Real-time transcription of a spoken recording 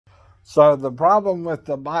So the problem with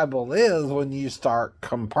the Bible is when you start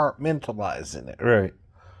compartmentalizing it, right?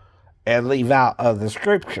 And leave out other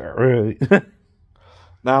scripture, right?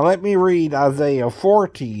 Now let me read Isaiah 4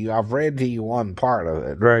 to you. I've read to you one part of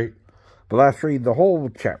it, right? But let's read the whole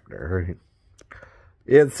chapter, right?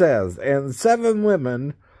 It says, "And 7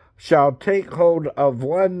 women shall take hold of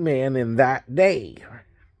one man in that day,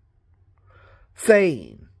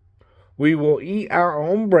 saying, We will eat our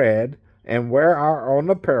own bread and wear our own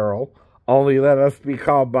apparel, only let us be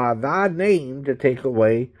called by thy name to take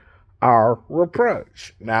away our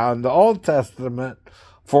reproach." Now, in the Old Testament,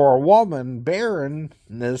 for a woman,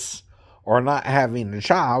 barrenness or not having a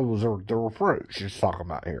child was the reproach she's talking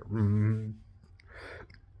about here.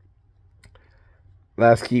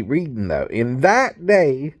 Let's keep reading, though. "In that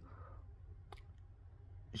day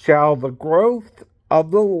shall the growth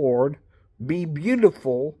of the Lord be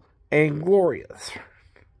beautiful and glorious,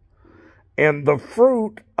 and the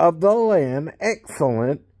fruit of the land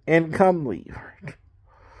excellent and comely.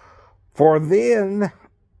 For them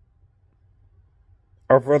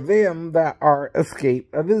that are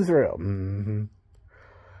escaped of Israel. And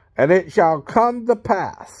it shall come to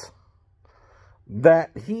pass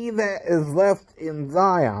that he that is left in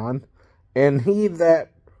Zion and he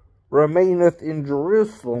that remaineth in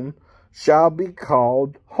Jerusalem shall be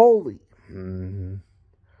called holy,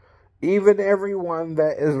 even every one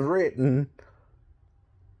that is written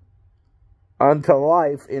unto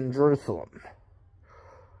life in Jerusalem.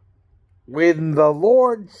 When the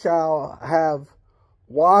Lord shall have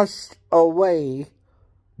washed away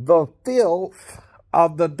the filth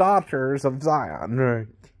of the daughters of Zion,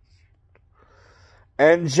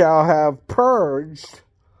 and shall have purged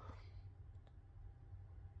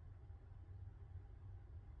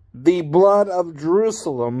the blood of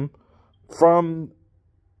Jerusalem from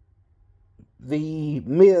the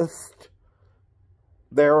mist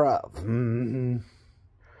thereof,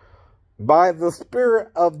 by the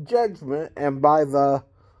spirit of judgment and by the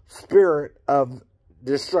spirit of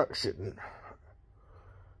destruction.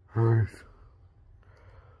 And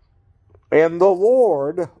the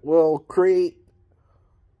Lord will create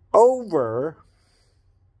over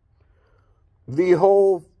the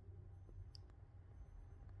whole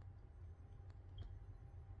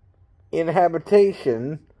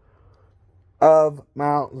inhabitation of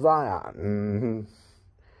Mount Zion,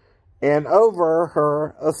 and over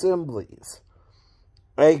her assemblies,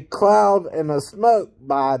 a cloud and a smoke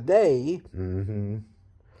by day, and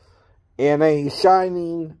a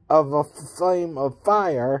shining of a flame of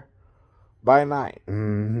fire by night.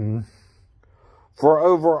 For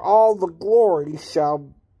over all the glory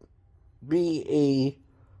shall be a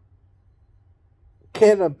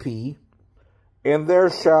canopy, and there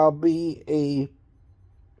shall be a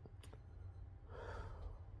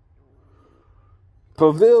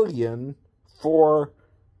pavilion for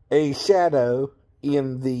a shadow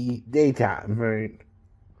in the daytime, right?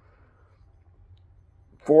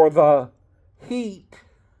 For the heat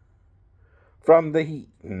from the heat,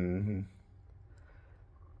 and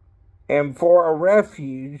for a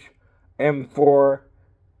refuge, and for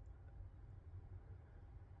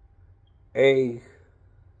a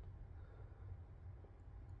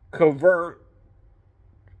covert,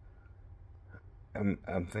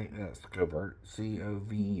 I think that's covert,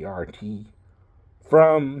 C-O-V-E-R-T,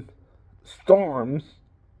 from storms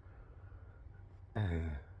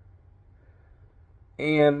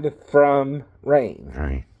and from rain.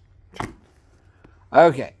 Right.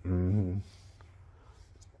 Okay.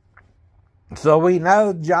 So we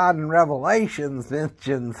know John in Revelations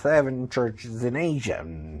mentions 7 churches in Asia.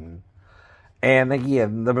 And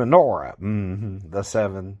again, the menorah, the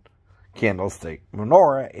 7 candlestick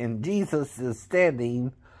menorah, and Jesus is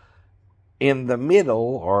standing in the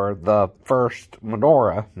middle, or the first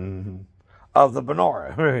menorah of the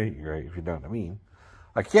menorah, right, if you know what I mean.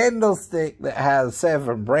 A candlestick that has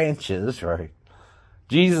 7 branches, right?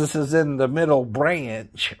 Jesus is in the middle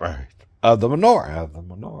branch, right, of the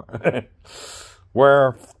menorah,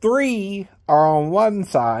 where 3 are on one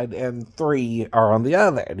side and 3 are on the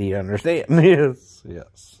other. Do you understand? Yes,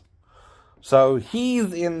 yes. So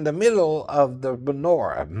he's in the middle of the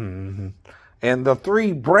menorah, and the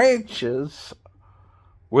 3 branches,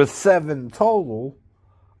 with 7 total,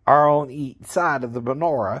 are on each side of the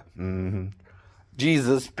menorah.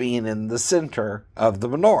 Jesus being in the center of the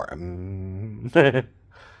menorah.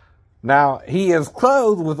 Now, he is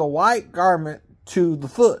clothed with a white garment to the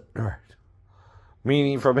foot, right?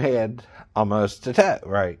 Meaning from head almost to toe,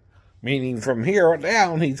 right? Meaning from here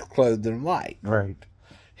down, he's clothed in white, right?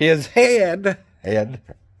 His head and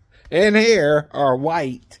hair are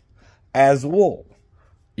white as wool.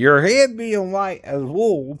 Your head being white as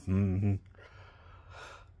wool, and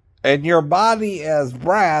your body as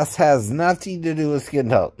brass has nothing to do with skin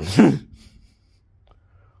tone.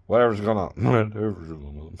 Whatever's going on. Whatever's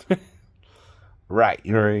going on. Right.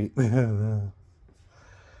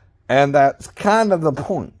 And that's kind of the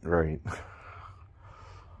point, right?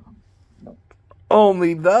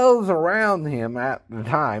 Only those around him at the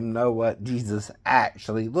time know what Jesus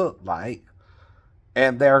actually looked like.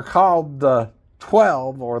 And they're called the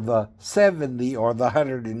 12 or the 70 or the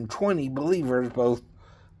 120 believers, both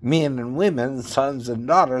men and women, sons and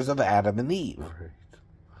daughters of Adam and Eve,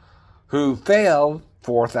 who failed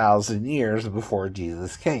 4,000 years before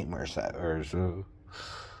Jesus came, or so.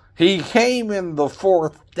 He came in the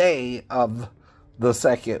 4th day of the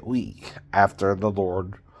 2nd week after the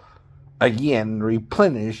Lord again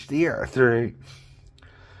replenished the earth, right?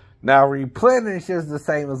 Now, replenish is the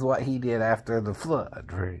same as what he did after the flood,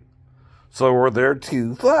 right? So were there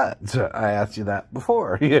 2 floods? I asked you that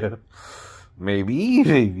before. Yeah.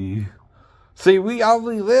 Maybe. See, we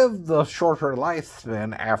only lived the shorter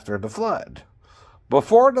lifespan after the flood.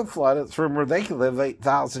 Before the flood, it's rumored they could live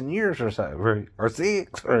 8,000 years or so, right? Or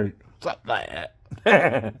 6, right? Something like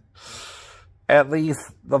that. At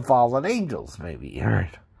least the fallen angels, maybe,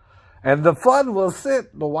 right? And the flood was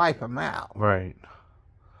sent to wipe them out, right?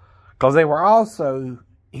 Because they were also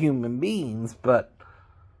human beings, but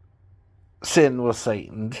sin was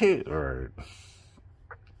Satan too, right?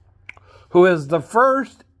 Who is the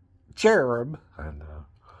first cherub,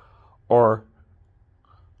 or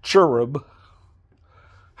cherub,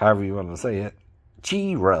 however you want to say it,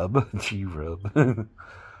 cherub,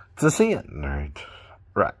 to sin, right?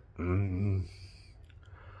 Right.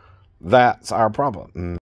 That's our problem.